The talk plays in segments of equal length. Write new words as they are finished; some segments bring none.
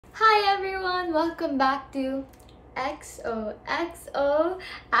Hi everyone! Welcome back to XOXO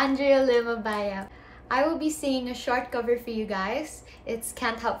Andrea Abaya. I will be singing a short cover for you guys. It's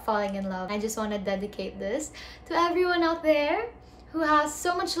Can't Help Falling in Love. I just want to dedicate this to everyone out there who has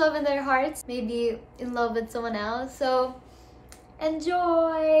so much love in their hearts, maybe in love with someone else. So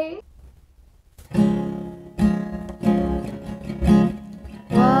enjoy!